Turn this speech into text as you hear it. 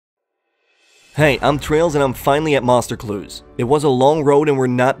Hey, I'm Trails and I'm finally at Monster Clues. It was a long road and we're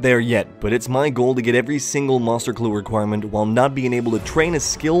not there yet, but it's my goal to get every single Monster Clue requirement while not being able to train a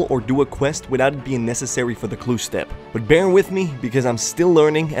skill or do a quest without it being necessary for the clue step. But bear with me because I'm still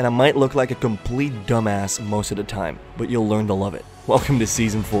learning and I might look like a complete dumbass most of the time, but you'll learn to love it. Welcome to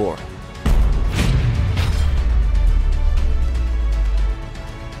Season 4.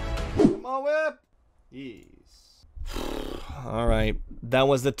 Come on, Whip! Yes. Alright, that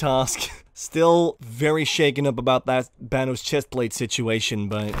was the task. Still very shaken up about that Bano's chest plate situation,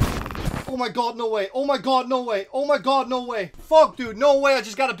 but... Oh my god, no way! Oh my god, no way! Oh my god, no way! Fuck, dude, no way! I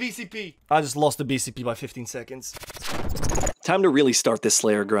just got a BCP! I just lost the BCP by 15 seconds. Time to really start this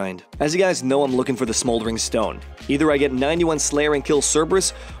Slayer grind. As you guys know, I'm looking for the Smoldering Stone. Either I get 91 Slayer and kill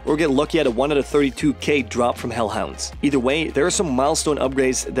Cerberus, or get lucky at a 1 out of 32k drop from Hellhounds. Either way, there are some milestone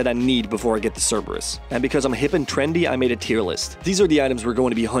upgrades that I need before I get the Cerberus. And because I'm hip and trendy, I made a tier list. These are the items we're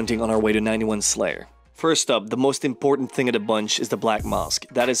going to be hunting on our way to 91 Slayer. First up, the most important thing of the bunch is the Black Mask.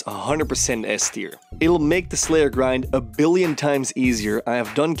 That is 100% S tier. It'll make the Slayer grind a billion times easier. I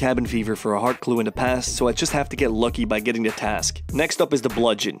have done Cabin Fever for a heart clue in the past, so I just have to get lucky by getting the task. Next up is the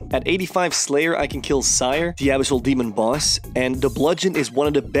Bludgeon. At 85 Slayer, I can kill Sire, the Abyssal Demon boss, and the Bludgeon is one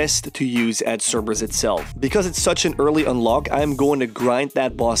of the best to use at Cerberus itself. Because it's such an early unlock, I am going to grind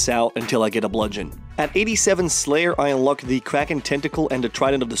that boss out until I get a Bludgeon. At 87 Slayer, I unlock the Kraken Tentacle and the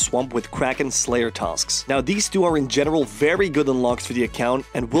Trident of the Swamp with Kraken Slayer tasks. Now these two are in general very good unlocks for the account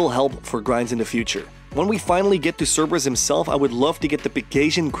and will help for grinds in the future. When we finally get to Cerberus himself, I would love to get the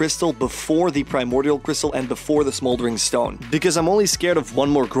Picasian Crystal before the Primordial Crystal and before the Smoldering Stone. Because I'm only scared of one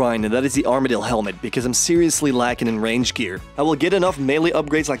more grind, and that is the Armadillo Helmet, because I'm seriously lacking in range gear. I will get enough melee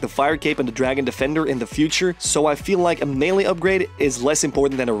upgrades like the Fire Cape and the Dragon Defender in the future, so I feel like a melee upgrade is less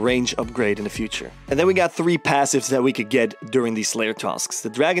important than a range upgrade in the future. And then we got 3 passives that we could get during these Slayer tasks, the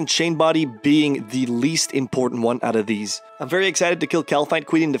Dragon Chain Body being the least important one out of these. I'm very excited to kill Calphite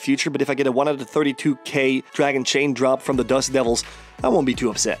Queen in the future, but if I get a 1 out of 32k Dragon Chain drop from the Dust Devils, I won't be too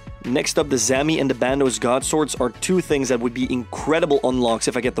upset. Next up, the Zami and the Bandos God Swords are 2 things that would be incredible unlocks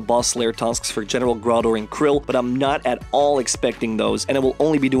if I get the Boss Slayer tasks for General Grador and Krill, but I'm not at all expecting those, and I will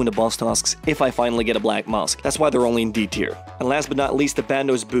only be doing the boss tasks if I finally get a Black Mask. That's why they're only in D tier. And last but not least, the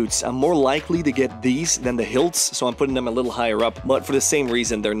Bandos Boots. I'm more likely to get these than the Hilts, so I'm putting them a little higher up, but for the same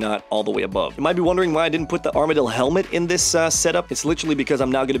reason, they're not all the way above. You might be wondering why I didn't put the Armadillo Helmet in this setup. It's literally because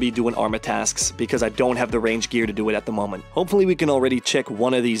I'm now going to be doing Arma tasks, because I don't have the range gear to do it at the moment. Hopefully we can already check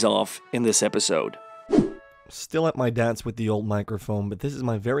one of these off in this episode. Still at my dad's with the old microphone, but this is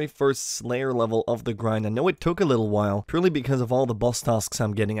my very first Slayer level of the grind. I know it took a little while, purely because of all the boss tasks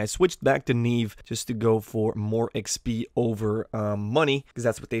I'm getting. I switched back to Neve just to go for more XP over money, because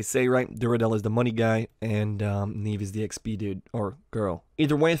that's what they say, right? Duradel is the money guy, and Neve is the XP dude, or girl.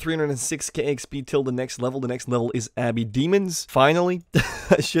 Either way, 306k XP till the next level. The next level is Abbey Demons. Finally,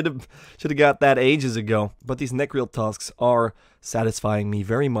 I should have got that ages ago. But these Necreel tasks are satisfying me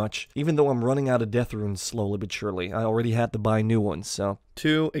very much, even though I'm running out of death runes slowly but surely. I already had to buy new ones, so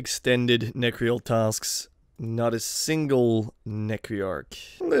 2 extended Necreel tasks. Not a single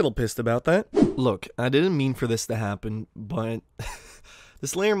Necrearch. A little pissed about that. Look, I didn't mean for this to happen, but the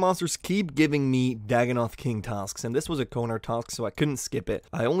Slayer monsters keep giving me Dagonoth King tasks, and this was a Konar task, so I couldn't skip it.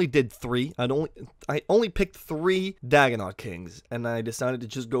 I only did 3. I only picked 3 Dagonoth Kings, and I decided to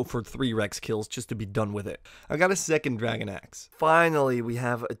just go for 3 Rex kills just to be done with it. I got a second Dragon Axe. Finally, we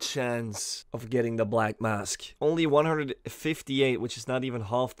have a chance of getting the Black Mask. Only 158, which is not even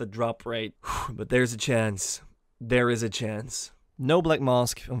half the drop rate. But there's a chance. There is a chance. No Black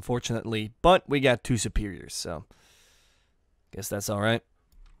Mask, unfortunately, but we got 2 superiors, so guess that's alright.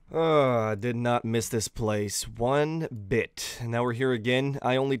 I did not miss this place one bit. Now we're here again.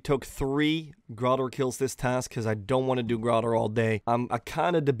 I only took 3 Grador kills this task because I don't want to do Grador all day. I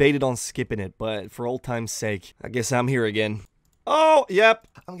kind of debated on skipping it, but for old time's sake, I guess I'm here again. Oh, yep.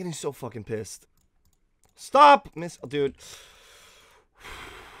 I'm getting so fucking pissed. Stop! Miss, dude.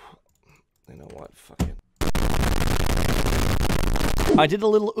 You know what? Fuck it. I did a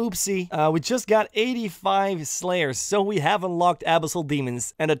little oopsie. We just got 85 Slayers, so we have unlocked Abyssal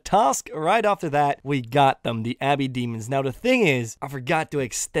Demons. And a task right after that, we got them, the Abbey Demons. Now the thing is, I forgot to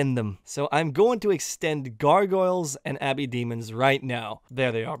extend them. So I'm going to extend Gargoyles and Abbey Demons right now.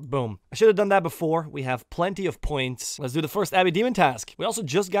 There they are, boom. I should have done that before. We have plenty of points. Let's do the first Abbey Demon task. We also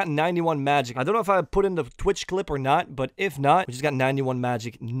just got 91 magic. I don't know if I put in the Twitch clip or not, but if not, we just got 91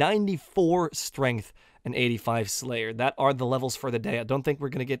 magic, 94 strength, and 85 Slayer. That are the levels for the day. I don't think we're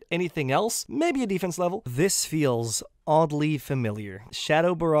going to get anything else. Maybe a defense level. This feels oddly familiar.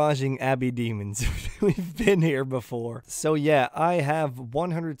 Shadow barraging Abbey demons. We've been here before. So yeah, I have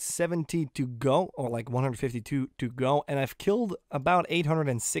 170 to go, or like 152 to go, and I've killed about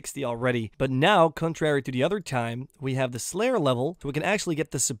 860 already. But now, contrary to the other time, we have the Slayer level, so we can actually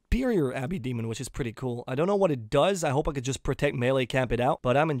get the superior Abbey demon, which is pretty cool. I don't know what it does. I hope I could just protect melee camp it out,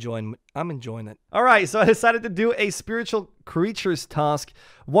 but I'm enjoying it. All right, so I decided to do a spiritual creatures task.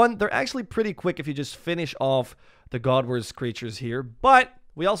 One, they're actually pretty quick if you just finish off the Godwars creatures here, but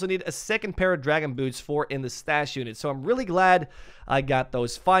we also need a second pair of dragon boots for in the stash unit. So I'm really glad I got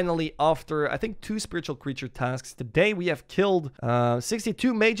those finally after, I think, 2 spiritual creature tasks. Today we have killed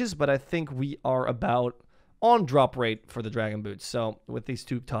 62 mages, but I think we are about on drop rate for the dragon boots. So with these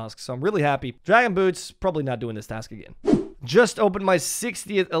 2 tasks, so I'm really happy. Dragon boots, probably not doing this task again. Just opened my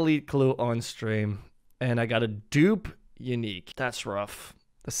 60th elite clue on stream, and I got a dupe unique. That's rough.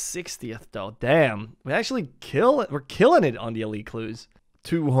 The 60th though, damn. We actually we're killing it on the elite clues.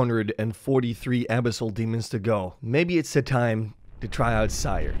 243 abyssal demons to go. Maybe it's the time to try out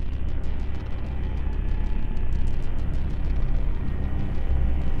Sire.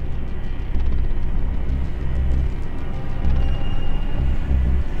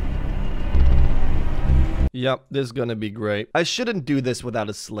 Yep, this is gonna be great. I shouldn't do this without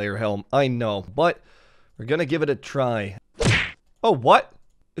a Slayer helm, I know, but we're gonna give it a try. Oh, what?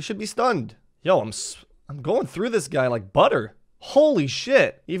 It should be stunned. Yo, I'm going through this guy like butter. Holy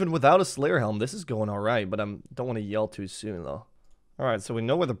shit. Even without a Slayer helm, this is going alright, but I don't want to yell too soon, though. Alright, so we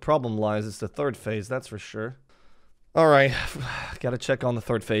know where the problem lies. It's the 3rd phase, that's for sure. Alright, gotta check on the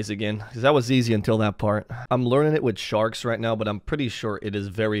 3rd phase again, because that was easy until that part. I'm learning it with sharks right now, but I'm pretty sure it is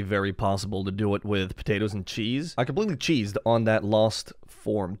very, very possible to do it with potatoes and cheese. I completely cheesed on that lost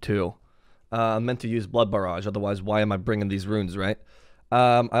form, too. I meant to use Blood Barrage, otherwise why am I bringing these runes, right?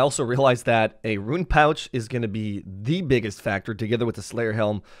 I also realized that a rune pouch is going to be the biggest factor, together with the Slayer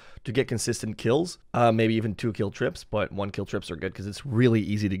helm, to get consistent kills. Maybe even 2 kill trips, but 1 kill trips are good because it's really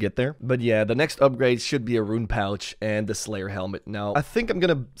easy to get there. But yeah, the next upgrade should be a rune pouch and the Slayer helmet. Now, I think I'm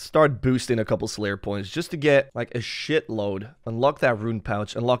going to start boosting a couple Slayer points just to get like a shitload, unlock that rune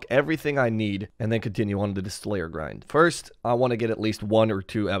pouch, unlock everything I need, and then continue on to the Slayer grind. First, I want to get at least 1 or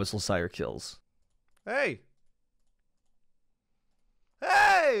 2 Abyssal Sire kills. Hey!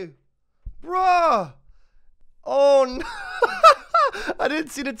 Hey! Bruh! Oh no! I didn't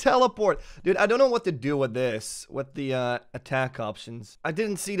see the teleport. Dude, I don't know what to do with this, with the attack options. I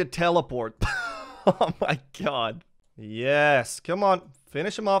didn't see the teleport. Oh my god. Yes, come on.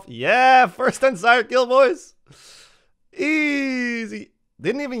 Finish him off. Yeah, first Unsire kill, boys. Easy.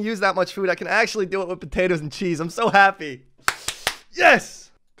 Didn't even use that much food. I can actually do it with potatoes and cheese. I'm so happy. Yes!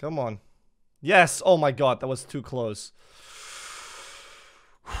 Come on. Yes! Oh my god, that was too close.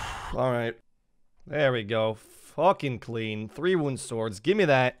 Alright. There we go. Fucking clean. 3 wound swords. Give me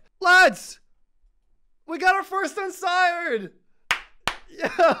that. Lads! We got our first unsired!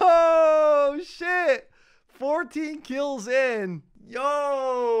 Yo! Shit! 14 kills in.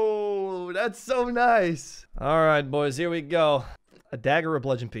 Yo! That's so nice. Alright, boys. Here we go. A dagger or a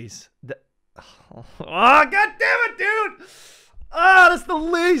bludgeon piece? Oh, god damn it, dude! Ah, that's the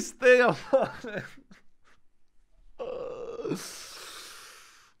least thing I wanted.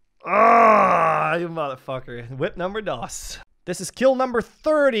 Ah, you motherfucker. Whip number DOS. This is kill number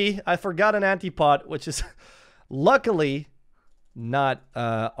 30. I forgot an antipod, which is luckily not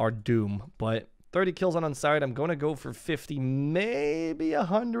our doom. But 30 kills on Unsired. I'm going to go for 50, maybe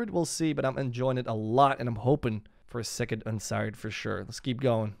 100. We'll see, but I'm enjoying it a lot, and I'm hoping for a second Unsired for sure. Let's keep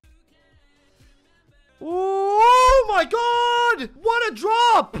going. Oh my god! What a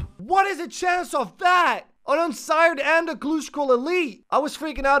drop! What is the chance of that? An Unsired and a Clue Scroll Elite. I was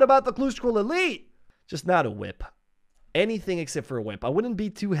freaking out about the Clue Scroll Elite. Just not a whip. Anything except for a whip. I wouldn't be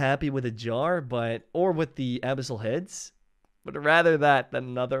too happy with a jar, but or with the Abyssal Heads. But rather that than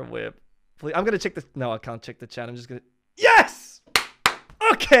another whip. Please, I'm gonna check the... No, I can't check the chat. I'm just gonna... Yes!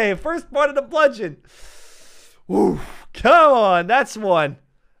 Okay, first part of the bludgeon. Ooh, come on. That's one.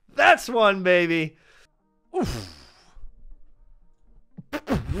 That's one, baby. Oof.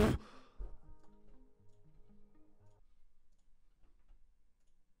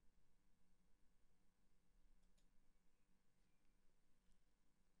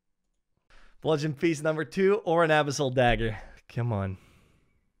 Bludgeon piece number 2 or an Abyssal Dagger. Come on.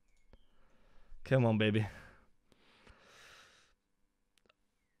 Come on, baby.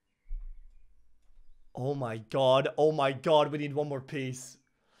 Oh my god. Oh my god. We need one more piece.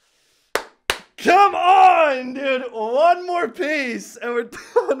 Come on, dude. One more piece. And we're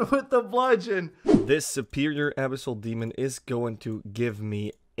done with the bludgeon. This superior Abyssal Demon is going to give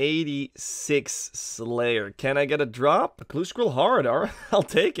me 86 Slayer. Can I get a drop? A clue scroll hard. All right, I'll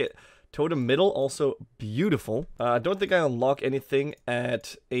take it. Totem middle, also beautiful. I don't think I unlock anything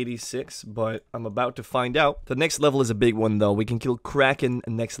at 86, but I'm about to find out. The next level is a big one, though. We can kill Kraken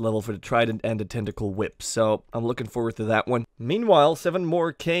next level for the Trident and the Tentacle Whip, so I'm looking forward to that one. Meanwhile, 7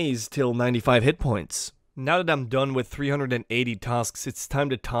 more Ks till 95 hit points. Now that I'm done with 380 tasks, it's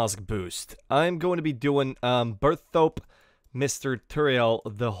time to task boost. I'm going to be doing Berthope, Mr. Turiel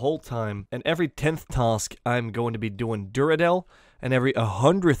the whole time, and every 10th task I'm going to be doing Duradel, and every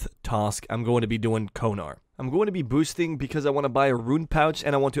 100th task I'm going to be doing Konar. I'm going to be boosting because I want to buy a rune pouch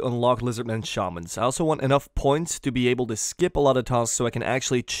and I want to unlock Lizardman Shamans. I also want enough points to be able to skip a lot of tasks so I can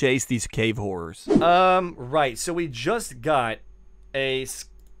actually chase these cave horrors. Right, so we just got a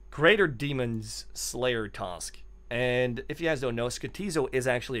Greater Demon's Slayer task. And if you guys don't know, Skotizo is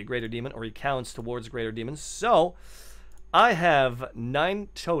actually a Greater Demon, or he counts towards Greater Demons. So, I have 9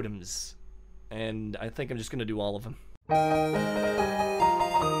 totems, and I think I'm just going to do all of them.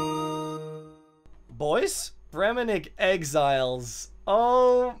 Boys, Bremenic Exiles.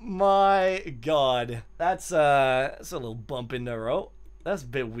 Oh my god. That's a little bump in the road. That's a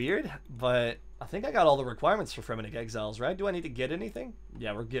bit weird, but I think I got all the requirements for Bremenic Exiles, right? Do I need to get anything?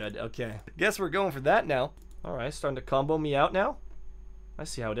 Yeah, we're good. Okay. Guess we're going for that now. Alright, starting to combo me out now. I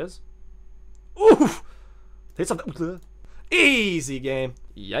see how it is. Oof! Hit something. Easy game.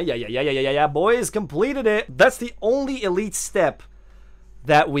 Yeah, boys, completed it. That's the only elite step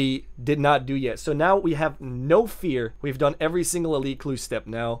that we did not do yet. So now we have no fear. We've done every single elite clue step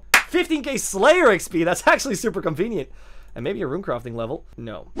now. 15k Slayer XP, that's actually super convenient. And maybe a runecrafting level?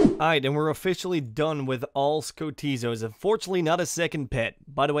 No. Alright, and we're officially done with all Skotizos. Unfortunately, not a second pet.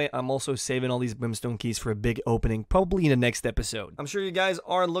 By the way, I'm also saving all these Brimstone keys for a big opening, probably in the next episode. I'm sure you guys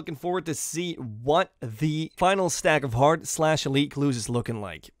are looking forward to see what the final stack of hard/elite clues is looking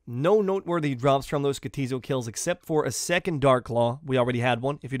like. No noteworthy drops from those Skotizo kills except for a second Dark Claw. We already had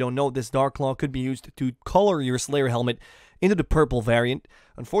one. If you don't know, this Dark Claw could be used to color your Slayer helmet into the purple variant.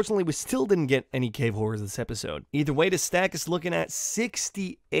 Unfortunately, we still didn't get any cave horrors this episode. Either way, the stack is looking at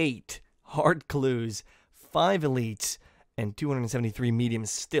 68 hard clues, 5 elites, and 273 mediums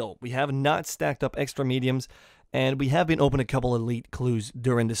still. We have not stacked up extra mediums, and we have been opening a couple elite clues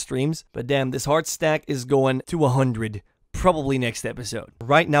during the streams. But damn, this hard stack is going to 100. Probably next episode.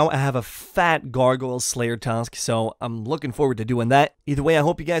 Right now, I have a fat Gargoyle Slayer task, so I'm looking forward to doing that. Either way, I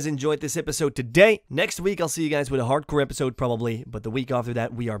hope you guys enjoyed this episode today. Next week, I'll see you guys with a hardcore episode, probably, but the week after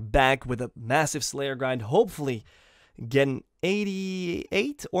that, we are back with a massive Slayer grind, hopefully getting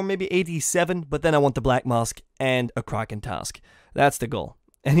 88 or maybe 87, but then I want the Black Mask and a Kraken task. That's the goal.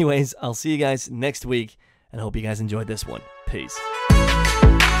 Anyways, I'll see you guys next week, and I hope you guys enjoyed this one. Peace.